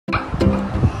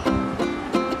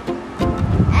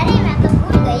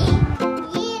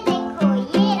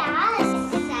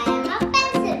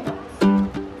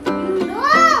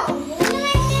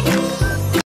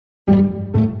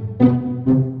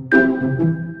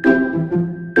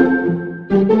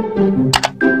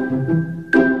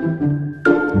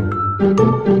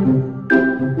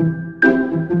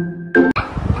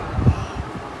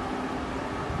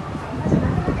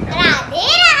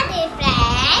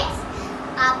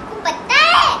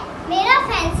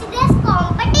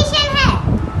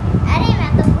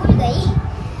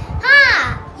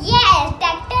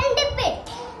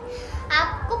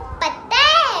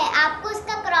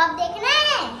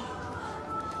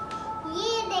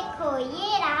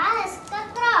ये रहा इसका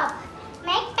क्रॉप।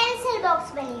 मैं एक पेंसिल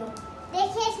बॉक्स बनी हूँ।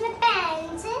 देखिए इसमें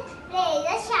पेंसिल,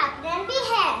 रेजर, शार्पनर भी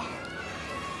है।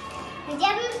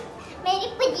 जब मेरी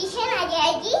पोजीशन आ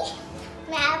जाएगी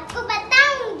मैं आपको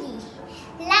बताऊंगी।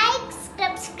 Like,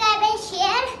 subscribe and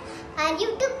share our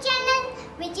YouTube channel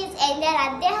which is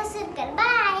Aadyas.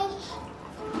 Baय।